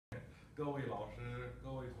各位老师、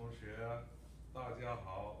各位同学，大家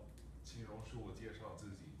好。请容许我介绍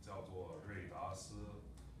自己，叫做瑞达斯，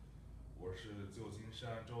我是旧金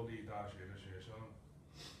山州立大学的学生。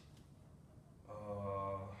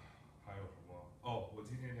还有什么？哦，我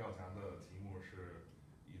今天要讲的题目是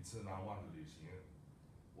一次难忘的旅行。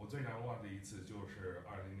我最难忘的一次就是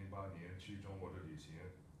2008年去中国的旅行。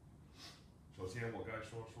首先，我该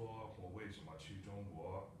说说我为什么去中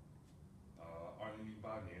国。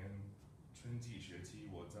2008年春季学期，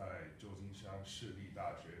我在旧金山市立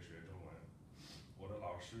大学学中文。我的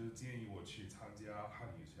老师建议我去参加汉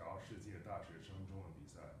语桥世界大学生中文比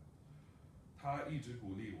赛。他一直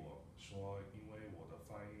鼓励我说，因为我的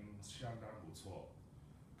发音相当不错，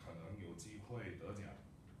可能有机会得奖，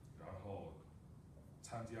然后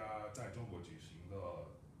参加在中国举行的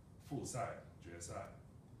复赛、决赛。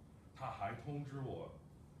他还通知我，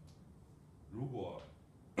如果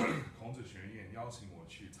孔子学院邀请我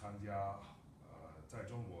去参加，在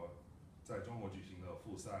中国举行的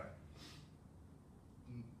复赛，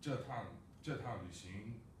这趟旅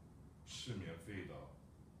行是免费的，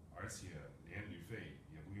而且连旅费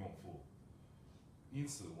也不用付。因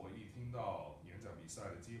此，我一听到演讲比赛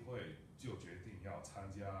的机会，就决定要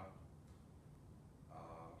参加。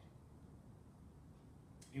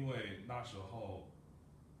因为那时候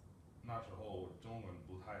中文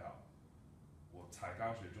不太好，我才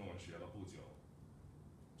刚学中文学了不久，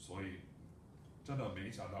所以真的没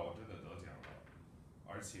想到我真的得奖了，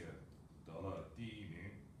而且得了第1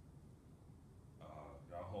名。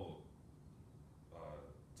然后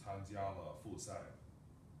参加了复赛。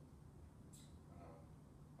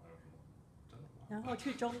还有什么？真的吗？然后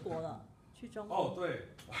去中国了，去中国。哦，对，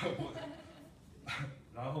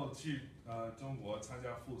然后去中国参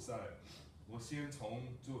加复赛。我先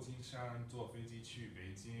从旧金山坐飞机去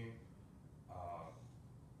北京，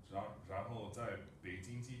然后在北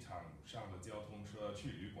京机场上了交通车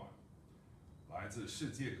去旅馆。来自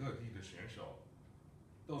世界各地的选手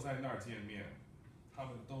都在那儿见面，他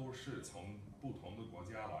们都是从不同的国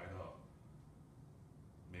家来的，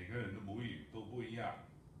每个人的母语都不一样，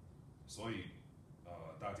所以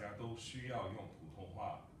大家都需要用普通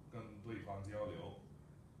话跟对方交流，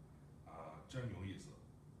真有意思。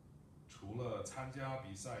除了参加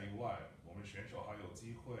比赛以外，我们选手还有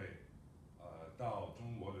机会到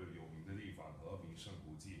中国的有名的地方和名胜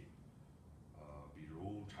古迹，比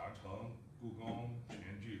如长城、故宫、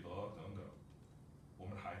全聚德等等。我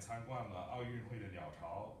们还参观了奥运会的鸟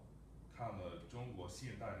巢，看了中国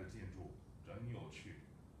现代的建筑，真有趣。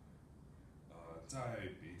在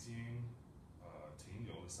北京停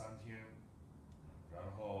留了3天，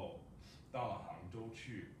然后到了杭州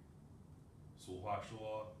去。俗话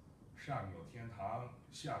说，上有天堂，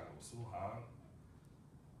下有苏杭。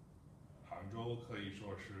杭州可以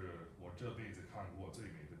说是我这辈子看过最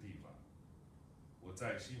美的地方。我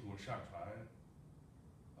在西湖上船，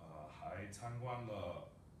还参观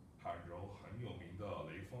了杭州很有名的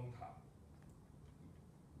雷峰塔。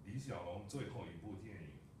李小龙最后一部电影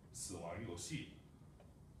《死亡游戏》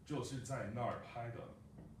就是在那儿拍的。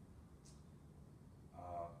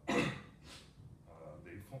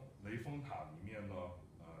雷峰塔里面呢，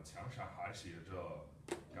墙上还写着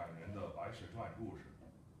感人的白蛇传故事。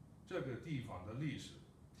这个地方的历史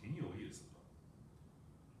挺有意思的。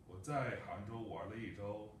我在杭州玩了1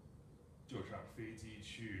周，就上飞机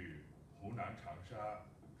去湖南长沙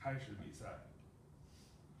开始比赛。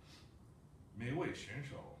每位选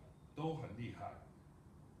手都很厉害，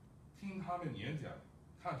听他们演讲，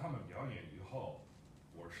看他们表演以后，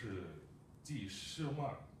我是既失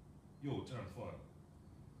望又振奋。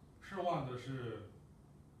失望的是，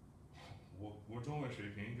我中文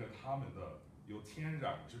水平跟他们的有天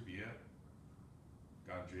壤之别，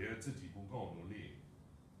感觉自己不够努力。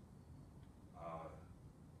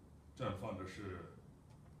振奋的是，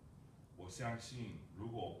我相信如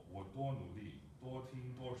果我多努力、多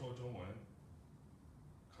听、多说中文，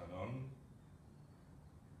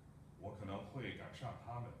我可能会赶上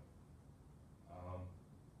他们。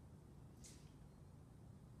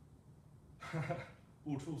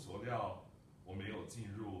不出所料，我没有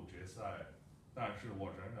进入决赛，但是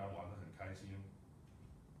我仍然玩得很开心。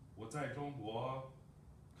我在中国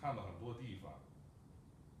看了很多地方，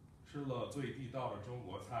吃了最地道的中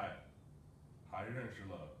国菜，还认识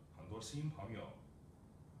了很多新朋友。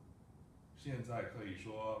现在可以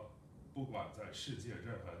说，不管在世界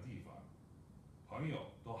任何地方，朋友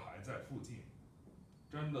都还在附近，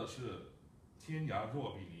真的是天涯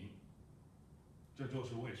若比邻。这就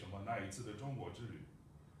是为什么那一次的中国之旅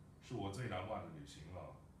是我最难忘的旅行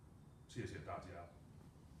了。谢谢大家。